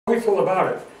joyful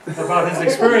about it, about his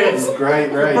experience. Right.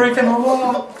 Breaking the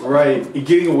law. Right. You're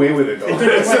getting away with it, though.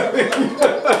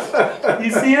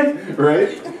 You see it?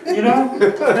 Right. You know,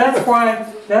 that's why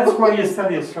you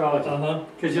study astrology,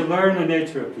 because you learn the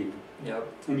nature of people. Yep.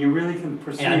 And you really can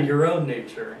perceive. And your own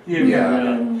nature.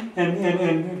 And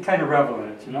kind of revel in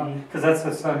it, you know, because that's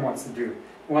what son wants to do.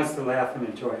 He wants to laugh and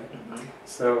enjoy it.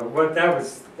 So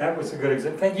that was a good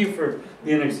example. Thank you for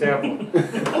being an example.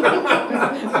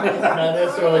 Not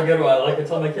necessarily a good one. I like to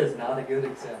tell my kids, not a good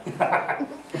example.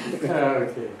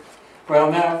 Okay.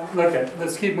 Well, now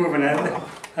let's keep moving on.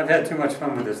 I've had too much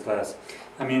fun with this class.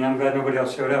 I mean, I'm glad nobody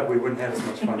else showed up. We wouldn't have as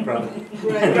much fun, probably.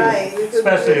 Right.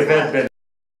 Especially if Ed been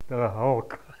the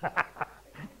Hulk.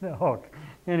 The Hulk.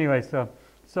 Anyway, so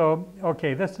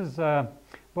okay, this is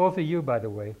both of you, by the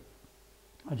way.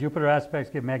 Jupiter aspects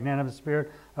give magnanimous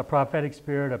spirit, a prophetic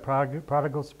spirit, a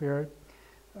prodigal spirit,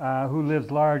 who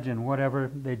lives large in whatever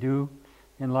they do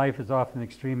in life is often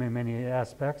extreme in many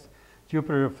aspects.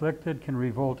 Jupiter afflicted can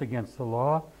revolt against the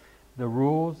law, the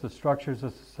rules, the structures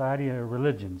of society, and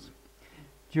religions.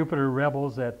 Jupiter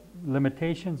rebels at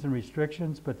limitations and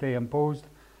restrictions, but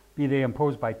be they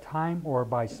imposed by time or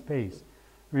by space.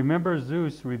 Remember,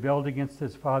 Zeus rebelled against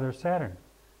his father Saturn.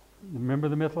 Remember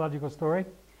the mythological story?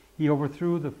 He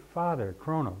overthrew the father,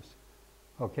 Kronos,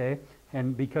 okay?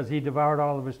 And because he devoured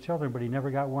all of his children, but he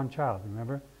never got one child,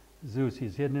 remember? Zeus,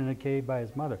 he's hidden in a cave by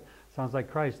his mother. Sounds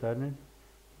like Christ, doesn't it?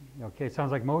 Okay,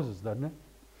 sounds like Moses, doesn't it?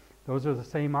 Those are the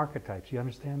same archetypes. You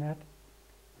understand that?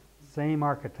 Same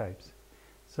archetypes.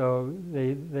 So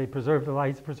they preserve the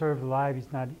life. He's preserved alive.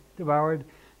 He's not devoured.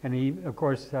 And he, of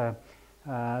course,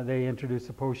 they introduce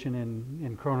a potion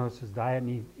in Kronos' diet, and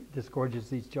he disgorges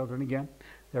these children again.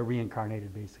 They're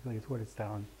reincarnated, basically, is what it's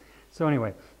telling. So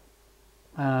anyway,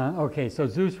 okay, so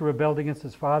Zeus rebelled against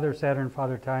his father, Saturn,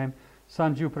 father time.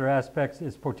 Sun Jupiter aspects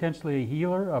is potentially a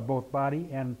healer of both body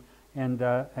and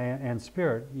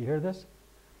spirit. You hear this?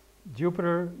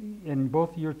 Jupiter in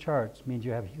both your charts means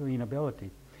you have healing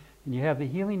ability. And you have the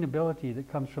healing ability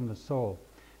that comes from the soul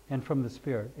and from the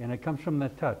spirit, and it comes from the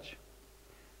touch.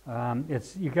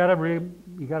 You gotta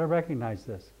recognize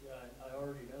this. Yeah, I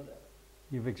already know that.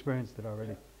 You've experienced it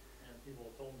already. Yeah. And people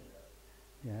have told me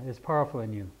that. Yeah, it's powerful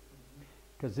in you,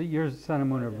 because your sun and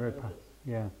moon are very powerful.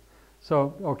 Yeah.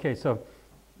 So okay, so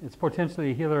it's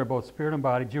potentially a healer of both spirit and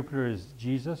body. Jupiter is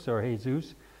Jesus or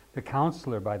Jesus, the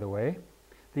counselor, by the way.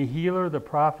 The healer, the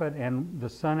prophet, and the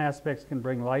sun aspects can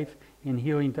bring life and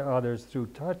healing to others through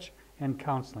touch and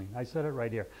counseling. I said it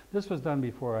right here. This was done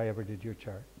before I ever did your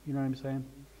chart. You know what I'm saying?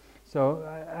 So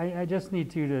I just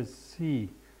need you to see.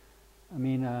 I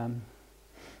mean,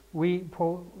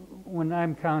 when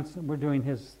I'm counseling, we're doing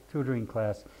his tutoring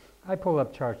class, I pull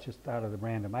up charts just out of the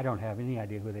random. I don't have any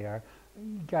idea who they are.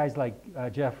 Guys like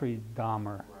Jeffrey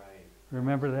Dahmer. Right.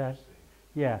 Remember that?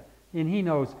 Yeah. And he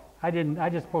knows. I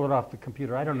just pulled it off the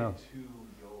computer. I don't know. 2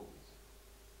 yo's.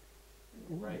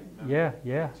 Right? Yeah. 2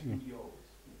 yo's.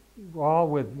 All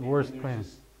with worst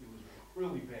plans. It was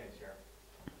really bad, Sheriff.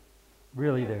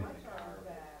 Really there.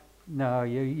 No,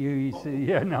 you see,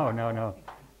 yeah, no.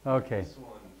 Okay.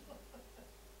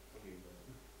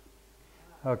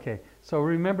 Okay, so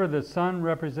remember the sun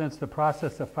represents the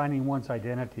process of finding one's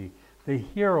identity, the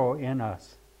hero in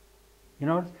us. You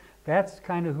know, that's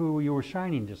kind of who you were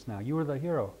shining just now. You were the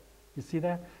hero. You see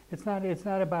that? It's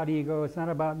not about ego. It's not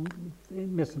about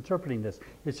misinterpreting this.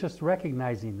 It's just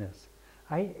recognizing this.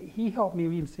 He helped me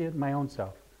even see it in my own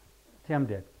self. Tim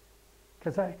did.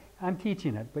 Because I'm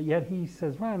teaching it, but yet he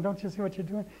says, Ron, don't you see what you're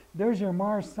doing? There's your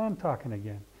Mars sun talking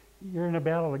again. You're in a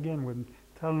battle again with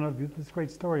telling this great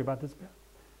story about this battle.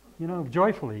 You know,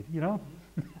 joyfully, you know.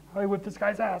 I whipped this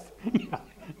guy's ass.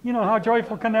 You know, how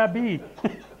joyful can that be?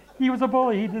 He was a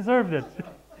bully. He deserved it.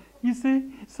 You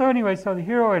see? So anyway, so the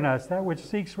hero in us, that which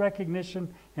seeks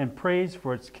recognition and praise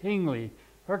for its kingly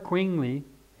or queenly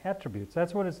attributes.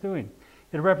 That's what it's doing.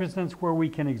 It represents where we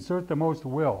can exert the most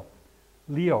will.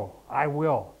 Leo, I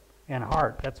will, and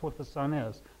heart. That's what the sun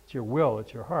is. It's your will,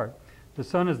 it's your heart. The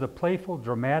sun is the playful,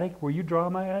 dramatic. Were you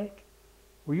dramatic?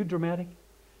 Were you dramatic?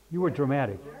 You were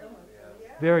dramatic.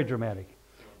 Very dramatic.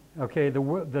 Okay,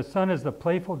 the sun is the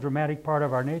playful, dramatic part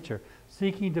of our nature,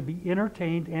 seeking to be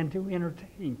entertained and to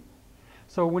entertain.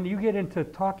 So when you get into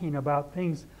talking about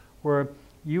things where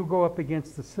you go up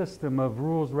against the system of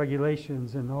rules,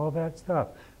 regulations, and all that stuff,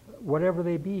 whatever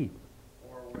they be.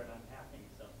 Or when I'm hacking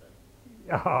something.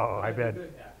 Oh, I bet.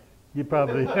 You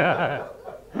probably. But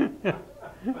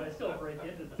I still break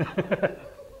into them.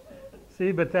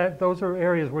 See, but those are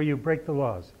areas where you break the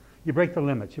laws. You break the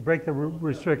limits. You break the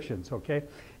restrictions, okay?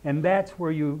 And that's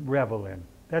where you revel in.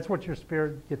 That's what your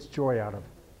spirit gets joy out of.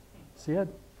 See it?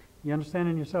 You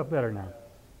understanding yourself better now?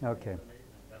 Okay. It's amazing.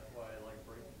 That's why I like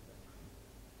breaking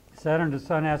things. Saturn to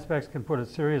Sun aspects can put a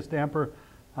serious damper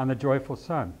on the joyful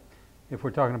Sun. If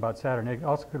we're talking about Saturn, it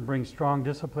also can bring strong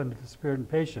discipline to the spirit and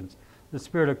patience, the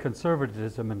spirit of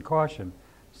conservatism and caution.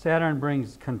 Saturn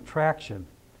brings contraction,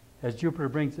 as Jupiter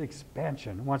brings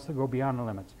expansion, wants to go beyond the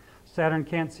limits. Saturn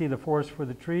can't see the forest for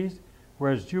the trees,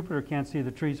 whereas Jupiter can't see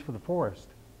the trees for the forest.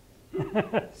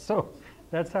 So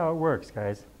that's how it works,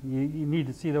 guys. You need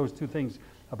to see those two things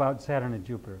about Saturn and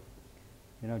Jupiter.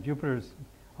 You know, Jupiter's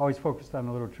always focused on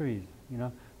the little trees, you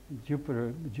know.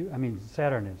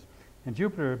 Saturn is. And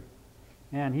Jupiter,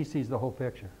 man, he sees the whole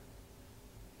picture.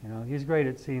 You know, he's great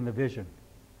at seeing the vision,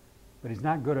 but he's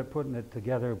not good at putting it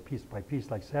together piece by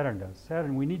piece like Saturn does.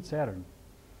 Saturn, we need Saturn,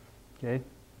 okay,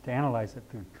 to analyze it,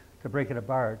 to break it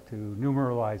apart, to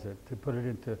numeralize it, to put it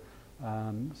into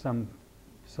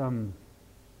some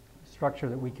structure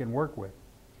that we can work with,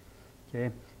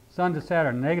 okay. Sun to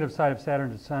Saturn, negative side of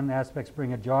Saturn to Sun aspects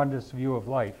bring a jaundiced view of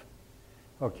life,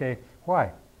 okay.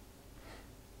 Why?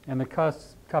 And the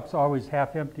cup's always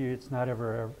half empty. It's not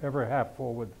ever half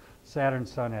full with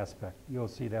Saturn-Sun aspect. You'll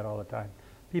see that all the time.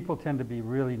 People tend to be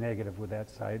really negative with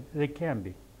that side. They can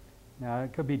be. Now,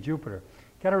 it could be Jupiter.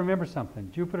 Got to remember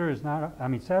something. Jupiter is not,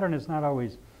 Saturn is not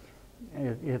always,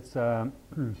 how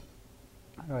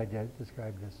do I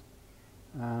describe this?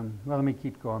 Well, let me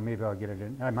keep going. Maybe I'll get it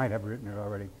in. I might have written it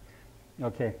already.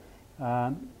 Okay.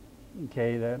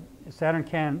 Saturn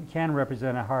can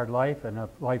represent a hard life and a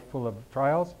life full of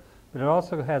trials, but it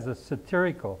also has a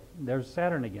satirical, there's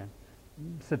Saturn again,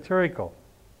 satirical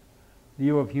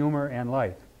view of humor and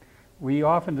life. We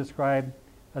often ascribe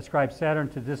Saturn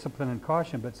to discipline and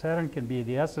caution, but Saturn can be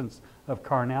the essence of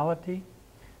carnality,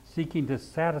 seeking to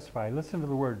satisfy. Listen to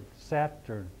the word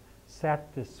Saturn,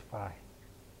 satisfy.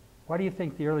 Why do you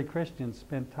think the early Christians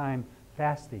spent time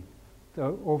fasting?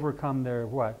 To overcome their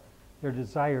what? Their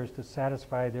desires to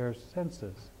satisfy their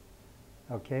senses,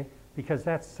 okay? Because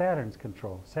that's Saturn's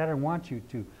control. Saturn wants you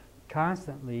to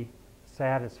constantly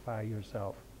satisfy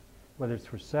yourself, whether it's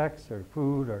for sex or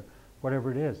food or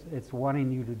whatever it is. It's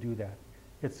wanting you to do that.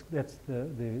 That's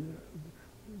the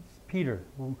Peter.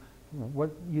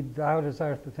 What thou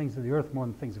desirest the things of the earth more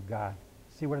than the things of God.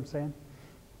 See what I'm saying?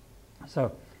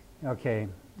 So, okay.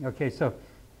 So,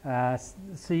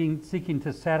 seeking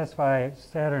to satisfy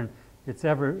Saturn. Its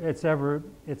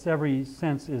every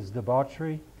sense is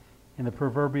debauchery in the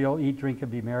proverbial eat, drink, and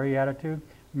be merry attitude.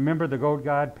 Remember the goat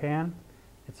god Pan?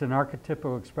 It's an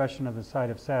archetypal expression of the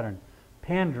side of Saturn.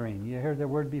 Pandering, you heard that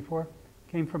word before?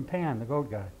 Came from Pan, the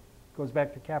goat god. Goes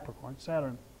back to Capricorn,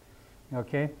 Saturn.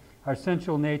 Okay? Our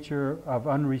sensual nature of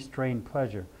unrestrained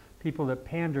pleasure. People that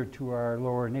pander to our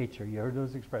lower nature. You heard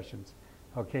those expressions.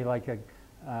 Okay, like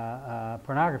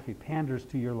pornography panders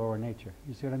to your lower nature.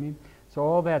 You see what I mean? So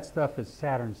all that stuff is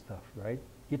Saturn stuff, right?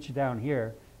 Get you down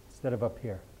here instead of up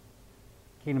here.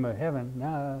 Kingdom of heaven,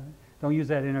 no, don't use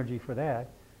that energy for that.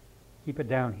 Keep it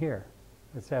down here.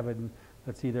 Let's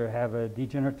either have a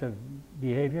degenerative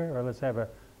behavior, or let's have a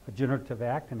generative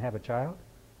act and have a child,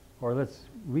 or let's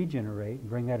regenerate and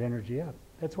bring that energy up.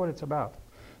 That's what it's about.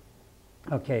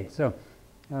 Okay, so,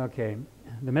 the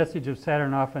message of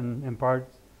Saturn often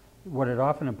imparts, what it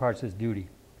often imparts is duty,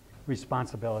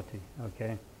 responsibility,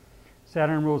 okay?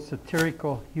 Saturn rules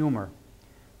satirical humor,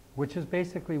 which is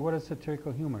basically, what is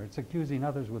satirical humor? It's accusing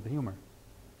others with humor.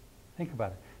 Think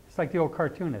about it. It's like the old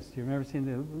cartoonists. You've ever seen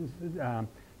the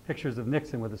pictures of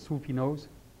Nixon with a swoopy nose,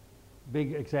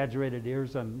 big exaggerated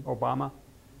ears on Obama?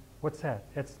 What's that?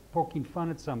 That's poking fun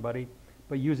at somebody,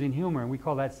 but using humor, and we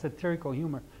call that satirical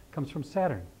humor. It comes from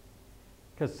Saturn.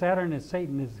 Because Saturn is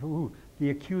Satan, is who?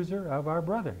 The accuser of our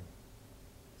brother.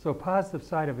 So positive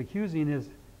side of accusing is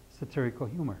satirical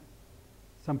humor.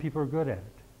 Some people are good at it.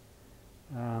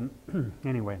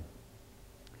 Anyway,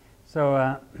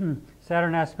 so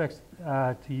Saturn aspects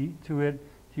to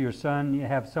your Sun, you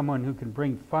have someone who can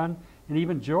bring fun and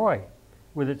even joy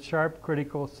with its sharp,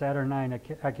 critical Saturnine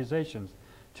accusations.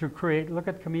 To create, look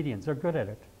at comedians, they're good at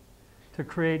it. To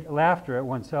create laughter at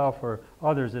oneself or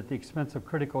others at the expense of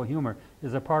critical humor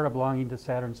is a part of belonging to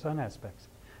Saturn-Sun aspects.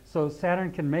 So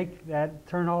Saturn can make that,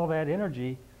 turn all that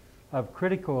energy of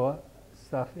critical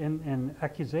stuff and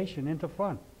accusation into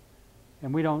fun.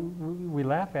 And we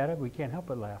laugh at it, we can't help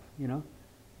but laugh, you know,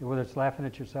 whether it's laughing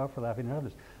at yourself or laughing at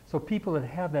others. So people that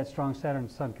have that strong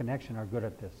Saturn-Sun connection are good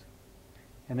at this.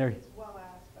 And they're, It's well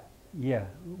aspect. yeah,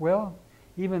 well,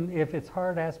 even if it's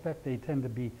hard aspect, they tend to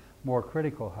be more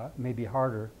critical, maybe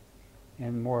harder,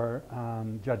 and more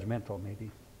judgmental,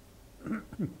 maybe.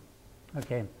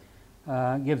 Okay.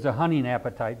 Gives a hunting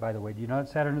appetite, by the way. Do you know that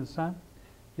Saturn and the Sun?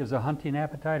 Gives a hunting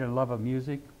appetite and love of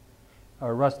music.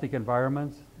 rustic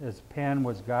environments, as Pan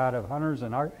was god of hunters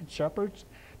and shepherds.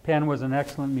 Pan was an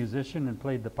excellent musician and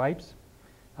played the pipes.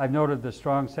 I've noted the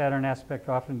strong Saturn aspect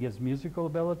often gives musical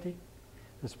ability,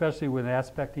 especially when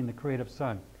aspecting the creative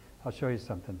sun. I'll show you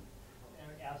something.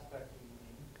 And aspect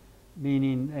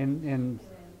Meaning, and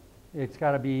it's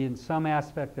got to be in some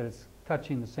aspect that it's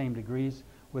touching the same degrees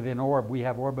within orb. We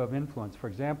have orb of influence. For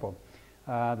example,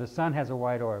 the sun has a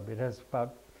wide orb.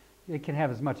 It can have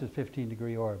as much as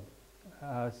 15-degree orb.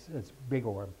 It's big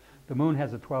orb. The moon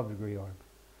has a 12-degree orb.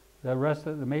 The rest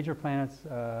of the major planets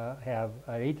have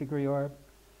an 8-degree orb,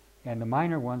 and the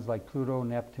minor ones like Pluto,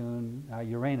 Neptune,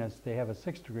 Uranus, they have a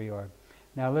 6-degree orb.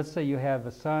 Now let's say you have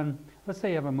a sun, let's say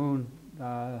you have a moon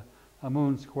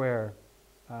square,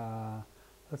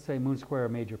 let's say moon square a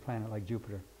major planet like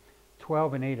Jupiter.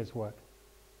 12 and 8 is what?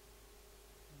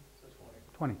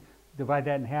 20. Divide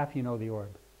that in half, you know the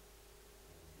orb.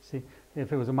 See,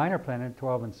 if it was a minor planet,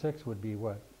 12 and 6 would be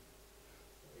what?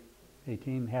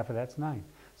 18, half of that's 9.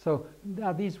 So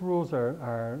now these rules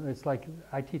it's like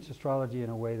I teach astrology in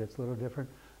a way that's a little different.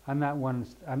 I'm not one,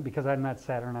 because I'm not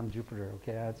Saturn, I'm Jupiter,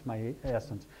 okay, that's my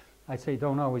essence. I say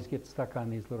don't always get stuck on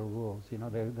these little rules, you know,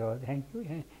 they'll hang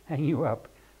you up.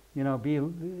 You know,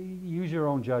 use your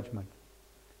own judgment,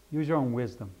 use your own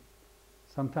wisdom.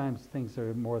 Sometimes things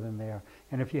are more than they are.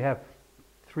 And if you have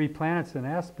 3 planets in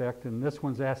aspect, and this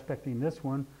one's aspecting this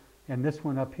one, and this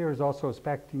one up here is also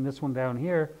aspecting this one down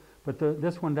here, but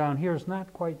this one down here is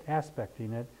not quite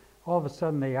aspecting it, all of a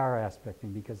sudden they are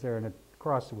aspecting because they're in a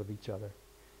cross with each other.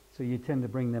 So you tend to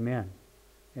bring them in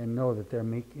and know that they're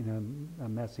making a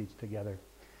message together.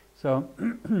 So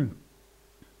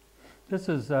this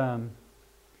is, can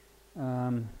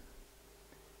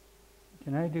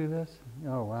I do this?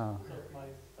 Oh, wow. So my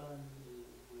sun is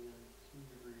within 2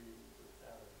 degrees of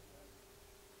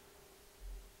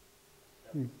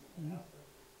Saturn. That's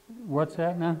What's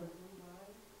that now?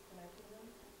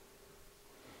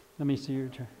 Let me see your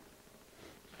chart.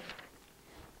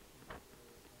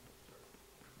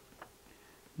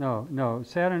 No, your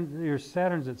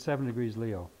Saturn's at 7 degrees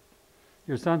Leo.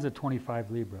 Your sun's at 25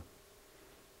 Libra.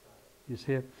 You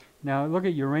see it? Now look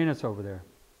at Uranus over there.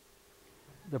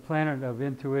 The planet of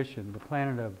intuition, the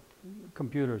planet of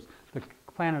computers, the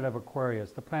planet of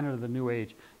Aquarius, the planet of the New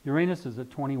Age. Uranus is at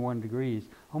 21 degrees,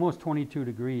 almost 22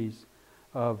 degrees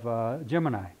of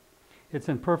Gemini. It's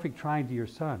in perfect trine to your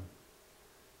sun.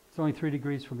 It's only 3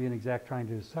 degrees from being exact trine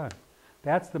to the sun.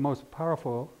 That's the most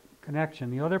powerful connection.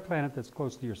 The other planet that's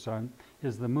close to your sun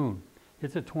is the moon.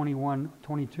 It's at 21,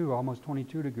 22, almost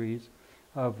 22 degrees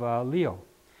of Leo.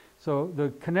 So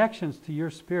the connections to your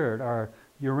spirit are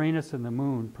Uranus and the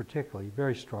moon particularly,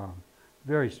 very strong,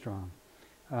 very strong.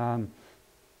 You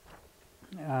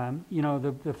know,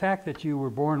 the fact that you were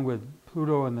born with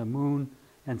Pluto and the moon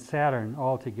and Saturn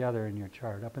all together in your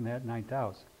chart, up in that 9th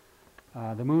house.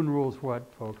 The moon rules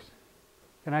what, folks?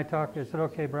 Can I talk? Is it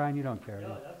okay, Brian? You don't care. No,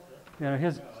 do that's you? You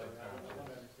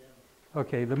know,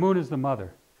 okay, the moon is the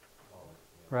mother,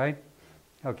 right?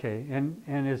 Okay, and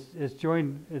it's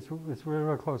joined. It's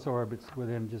real close orb. It's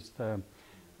within just you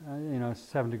know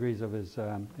 7 degrees of his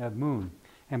moon,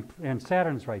 and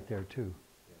Saturn's right there too.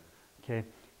 Okay,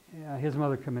 his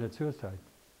mother committed suicide.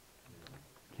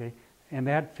 Okay, and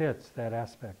that fits that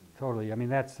aspect totally. I mean,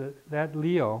 that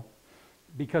Leo.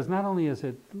 Because not only is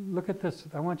it, look at this,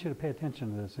 I want you to pay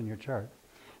attention to this in your chart.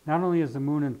 Not only is the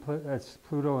moon and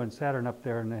Pluto and Saturn up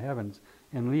there in the heavens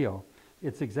in Leo,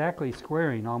 it's exactly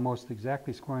squaring, almost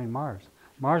exactly squaring Mars.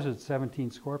 Mars is 17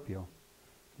 Scorpio.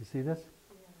 You see this?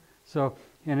 Yeah. So,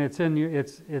 and it's in your,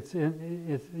 it's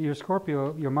your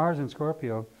Scorpio, your Mars in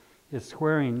Scorpio is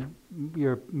squaring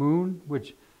your moon,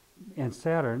 and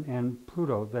Saturn and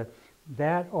Pluto.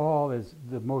 That all is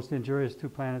the most injurious 3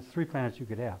 planets you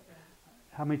could have.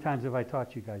 How many times have I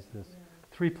taught you guys this? Yeah.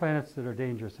 3 planets that are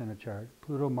dangerous in a chart: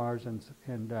 Pluto, Mars, and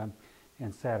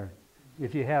Saturn.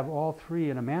 If you have all 3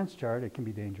 in a man's chart, it can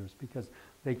be dangerous because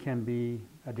they can be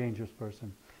a dangerous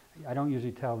person. I don't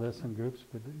usually tell this in groups,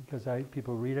 but because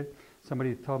people read it.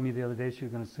 Somebody told me the other day she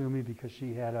was going to sue me because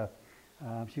she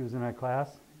was in our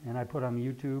class, and I put on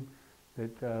YouTube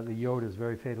that the yod is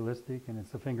very fatalistic and it's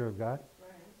the finger of God,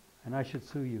 right. And I should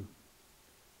sue you.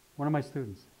 One of my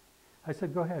students. I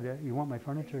said, go ahead, you want my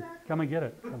furniture? Exactly. Come and get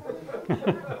it.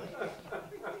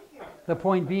 The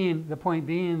point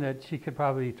being that she could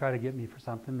probably try to get me for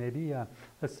something, maybe,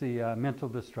 let's see, mental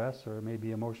distress or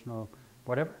maybe emotional,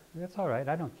 whatever. That's all right,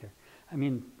 I don't care. I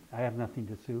mean, I have nothing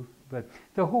to sue, but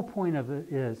the whole point of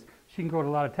it is she can go to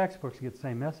a lot of textbooks and get the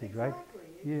same message, exactly.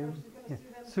 Right? Yeah.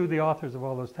 Sue the authors of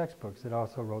all those textbooks that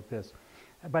also wrote this.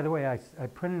 By the way, I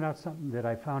printed out something that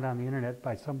I found on the internet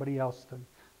by somebody else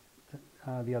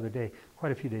the other day,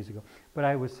 quite a few days ago. But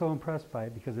I was so impressed by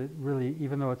it because it really,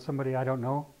 even though it's somebody I don't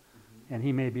know, and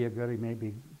he may be a good, he may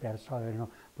be bad astrologer, I don't know.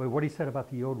 But what he said about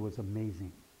the Yod was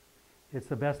amazing. It's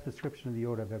the best description of the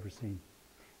Yod I've ever seen.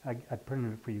 I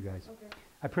printed it for you guys. Okay.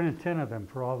 I printed 10 of them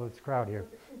for all this crowd here.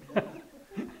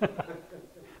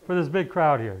 For this big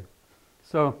crowd here.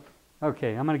 So,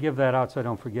 okay, I'm going to give that out so I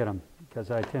don't forget them,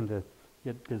 because I tend to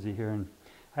get busy here. And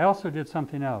I also did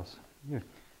something else. Here.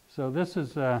 So this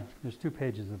is, there's 2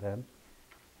 pages of that.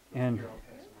 And, Here, I'll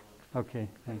pass them okay,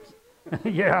 thanks.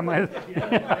 Yeah, I might. on. You did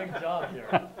a big job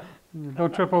here.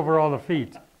 Don't trip over all the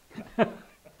feet. Oh,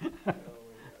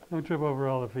 Don't trip over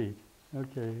all the feet.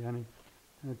 Okay, honey.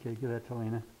 Okay, give that to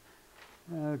Lena.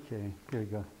 Okay, here you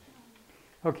go.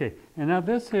 Okay, and now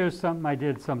this here is something I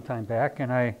did some time back,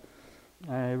 and I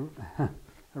I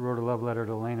wrote a love letter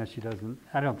to Lena. She doesn't,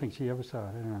 I don't think she ever saw it.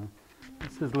 I don't know.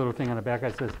 It says a little thing on the back.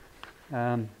 I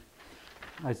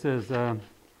says, the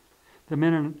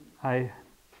minute I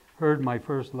heard my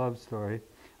first love story,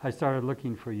 I started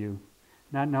looking for you,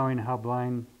 not knowing how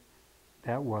blind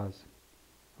that was.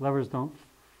 Lovers don't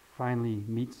finally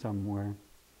meet somewhere.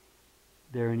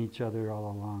 They're in each other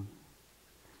all along.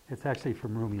 It's actually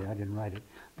from Rumi. I didn't write it,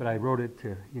 but I wrote it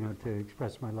to, to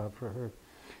express my love for her.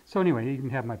 So anyway, you can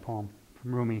have my poem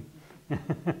from Rumi.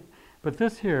 But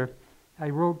this here, I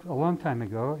wrote a long time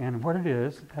ago, and what it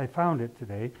is, I found it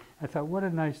today. I thought, what a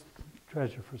nice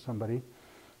treasure for somebody.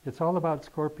 It's all about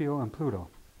Scorpio and Pluto.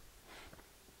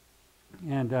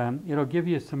 And it'll give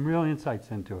you some real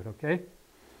insights into it, okay?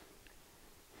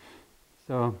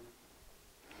 So,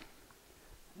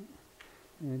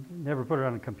 I never put it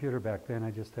on a computer back then.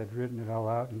 I just had written it all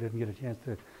out and didn't get a chance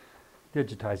to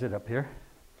digitize it up here.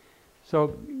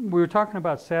 So we were talking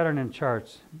about Saturn in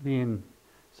charts being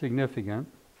significant.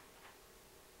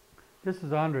 This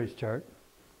is Andre's chart.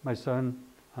 My son,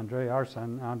 Andre, our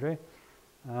son, Andre.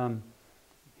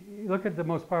 Look at the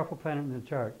most powerful planet in the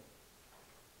chart.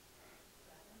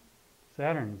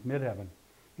 Saturn is midheaven.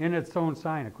 In its own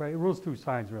sign. It rules 2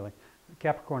 signs, really.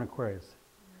 Capricorn, Aquarius.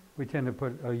 We tend to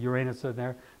put Uranus in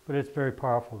there, but it's very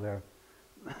powerful there.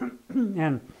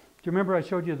 And do you remember I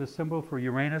showed you the symbol for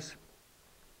Uranus?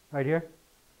 Right here?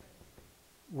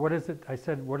 What is it? I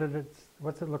said,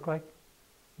 what's it look like?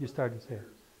 You started to say it.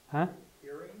 Huh?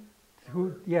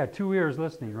 Hearing? Yeah, 2 ears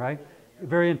listening, right?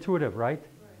 Very intuitive, right?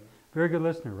 Very good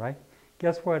listener, right?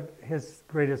 Guess what his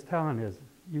greatest talent is?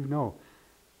 You know.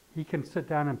 He can sit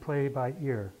down and play by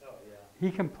ear. Oh, yeah. He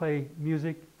can play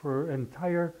music for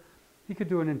entire, he could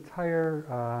do an entire,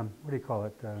 what do you call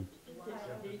it?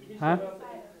 He Huh? showed up,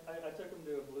 I took him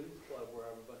to a blues club where I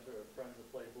have a bunch of friends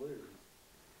that play blues,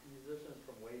 musicians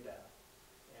from way back.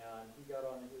 And he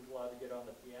was allowed to get on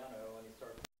the piano and he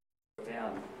started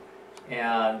band.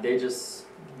 And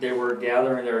they were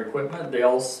gathering their equipment. They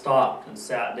all stopped and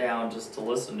sat down just to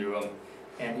listen to him.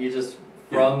 And he just,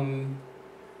 from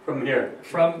here.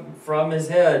 from his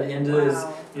head into his,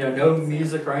 no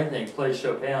music or anything, played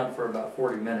Chopin for about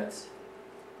 40 minutes.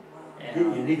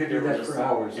 And he could do that for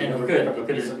hours. And he could.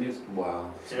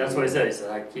 Wow. And that's what he said. He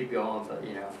said, "I keep going, but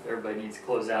everybody needs to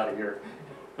close out of here."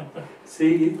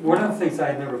 See, one of the things I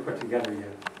had never put together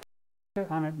yet.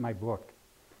 On it in my book,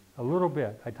 a little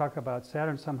bit. I talk about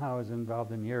Saturn somehow is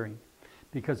involved in hearing,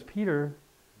 because Peter,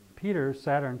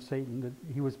 Saturn, Satan.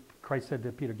 Christ said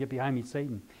to Peter, "Get behind me,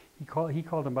 Satan." He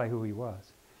called him by who he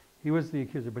was. He was the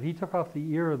accuser, but he took off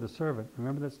the ear of the servant.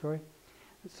 Remember that story?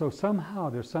 So somehow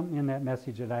there's something in that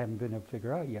message that I haven't been able to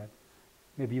figure out yet.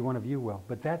 Maybe one of you will.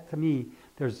 But that, to me,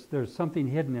 there's something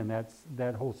hidden in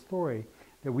that whole story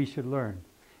that we should learn.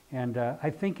 And I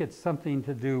think it's something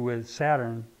to do with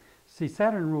Saturn. See,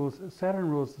 Saturn rules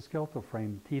the skeletal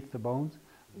frame, teeth, the bones.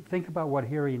 Think about what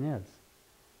hearing is.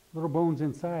 Little bones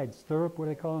inside, stirrup, what do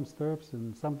they call them? Stirrups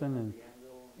and something, and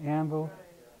anvil.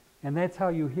 And that's how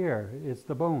you hear. It's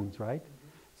the bones, right?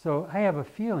 So I have a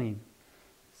feeling,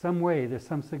 some way, there's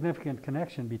some significant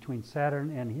connection between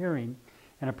Saturn and hearing,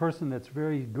 and a person that's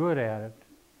very good at it,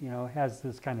 has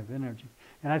this kind of energy.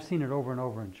 And I've seen it over and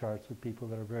over in charts with people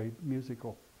that are very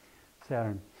musical.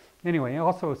 Saturn. Anyway,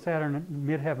 also Saturn,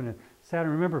 midheaven.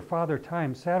 Saturn, remember Father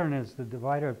Time. Saturn is the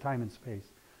divider of time and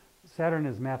space. Saturn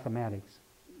is mathematics.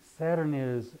 Saturn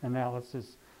is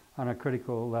analysis on a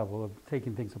critical level of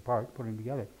taking things apart, putting them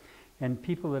together. And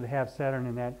people that have Saturn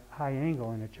in that high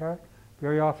angle in a chart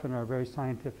very often are very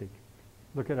scientific.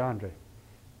 Look at Andre.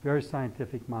 Very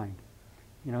scientific mind.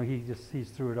 He just sees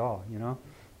through it all,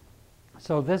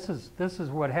 So this is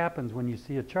what happens when you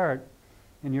see a chart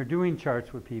and you're doing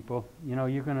charts with people.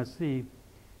 You're going to see,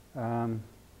 how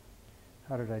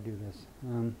did I do this?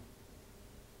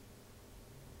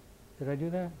 Did I do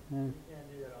that? You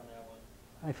can't do that on that one.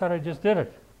 I thought I just did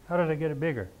it. How did I get it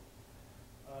bigger?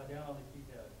 Down on the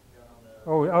keypad, down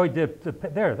on the. Oh, I did.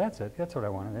 There, that's it. That's what I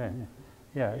wanted.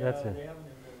 Yeah, that's They it. haven't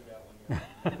invented that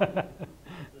one yet.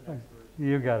 It's the next version.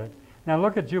 You got it. Now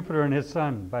look at Jupiter and his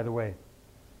sun, by the way.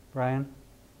 Brian,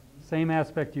 same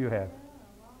aspect you have.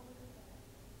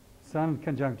 Sun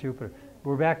conjunct Jupiter.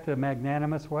 We're back to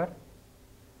magnanimous what?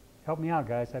 Help me out,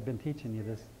 guys. I've been teaching you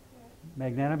this.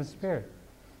 Magnanimous spirit.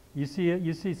 You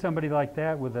see somebody like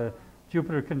that with a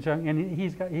Jupiter conjunct, and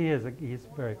he's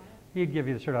very. He'd give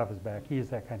you the shirt off his back. He is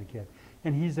that kind of kid,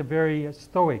 and he's a very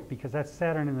stoic because that's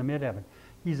Saturn in the midheaven.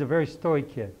 He's a very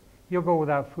stoic kid. He'll go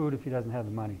without food if he doesn't have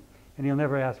the money, and he'll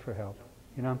never ask for help.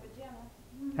 You know?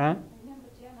 Huh?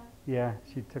 Yeah,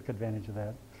 she took advantage of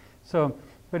that. So,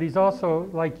 but he's also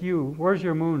like you. Where's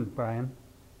your moon, Brian?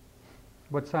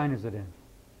 What sign is it in?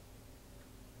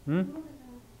 Hmm?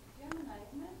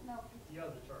 You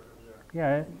have the chart over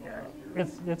there. Yeah,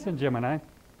 it's in Gemini.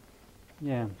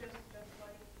 Yeah.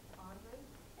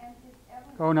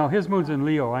 Oh no, his moon's in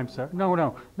Leo. I'm sorry.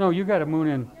 No. You got a moon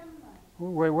in.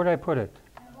 Where'd I put it?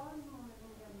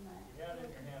 You had it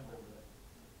in your hand over there.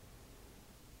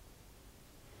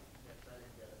 Yes, I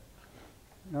didn't get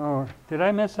it. No. Did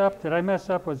I mess up? Did I mess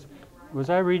up? Was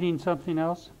I reading something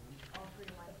else?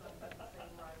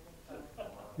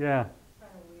 Yeah.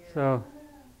 So,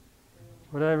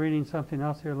 was I reading something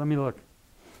else here? Let me look.